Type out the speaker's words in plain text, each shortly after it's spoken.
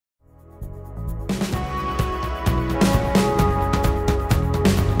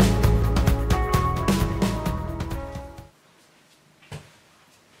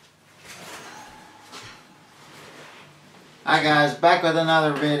Hi guys, back with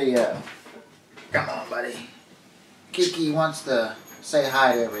another video. Come on, buddy. Kiki wants to say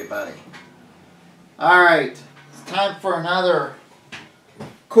hi to everybody. Alright, it's time for another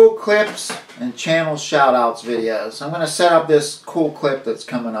cool clips and channel shoutouts videos. I'm going to set up this cool clip that's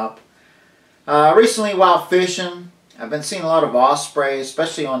coming up. Recently while fishing, I've been seeing a lot of ospreys,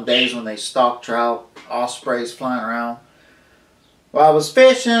 especially on days when they stalk trout, ospreys flying around. While I was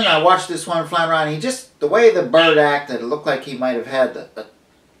fishing, I watched this one flying around. The way the bird acted, it looked like he might have had a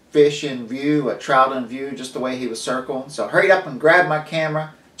fish in view, a trout in view, just the way he was circling. So I hurried up and grabbed my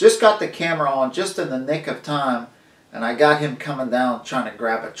camera. Just got the camera on just in the nick of time, and I got him coming down trying to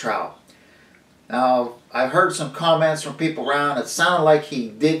grab a trout. Now, I heard some comments from people around. It sounded like he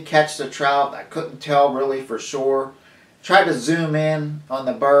did catch the trout. I couldn't tell really for sure. Tried to zoom in on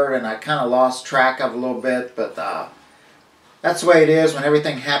the bird, and I kind of lost track of it a little bit, but that's the way it is when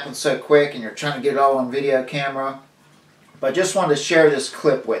everything happens so quick and you're trying to get it all on video camera. But I just wanted to share this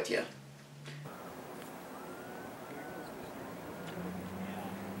clip with you.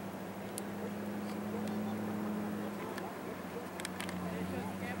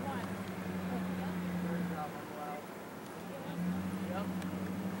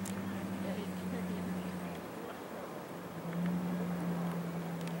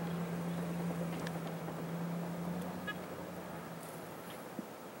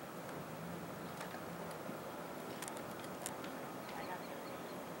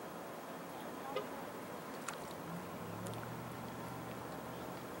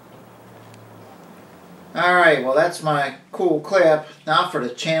 Alright, well that's my cool clip. Now for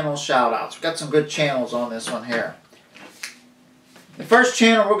the channel shoutouts. We've got some good channels on this one here. The first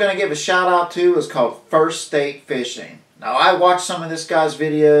channel we're going to give a shout out to is called First State Fishing. Now I watched some of this guy's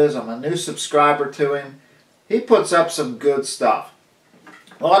videos. I'm a new subscriber to him. He puts up some good stuff.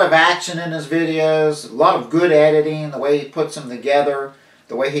 A lot of action in his videos, a lot of good editing, the way he puts them together,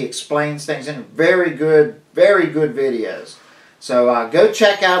 the way he explains things in. Very good videos. So go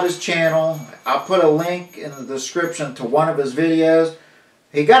check out his channel. I'll put a link in the description to one of his videos.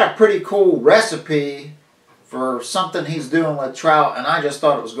 He got a pretty cool recipe for something he's doing with trout, and I just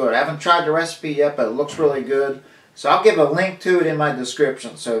thought it was good. I haven't tried the recipe yet, but it looks really good. So I'll give a link to it in my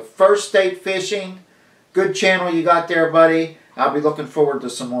description. So First State Fishing, good channel you got there, buddy. I'll be looking forward to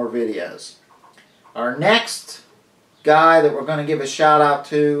some more videos. Our next guy that we're going to give a shout out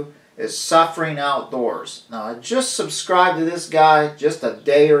to is Suffering Outdoors. Now I just subscribed to this guy just a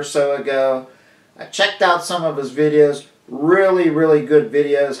day or so ago. I checked out some of his videos. Really good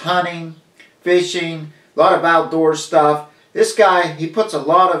videos. Hunting, fishing, a lot of outdoor stuff. This guy, he puts a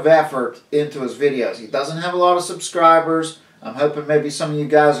lot of effort into his videos. He doesn't have a lot of subscribers. I'm hoping maybe some of you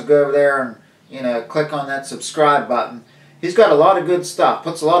guys will go over there and click on that subscribe button. He's got a lot of good stuff.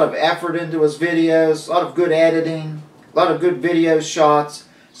 Puts a lot of effort into his videos. A lot of good editing. A lot of good video shots.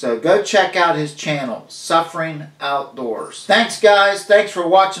 So go check out his channel, Suffering Outdoors. Thanks guys. Thanks for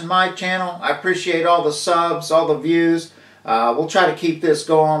watching my channel. I appreciate all the subs, all the views. We'll try to keep this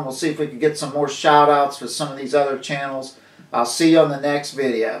going. We'll see if we can get some more shout outs for some of these other channels. I'll see you on the next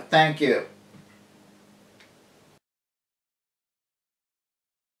video. Thank you.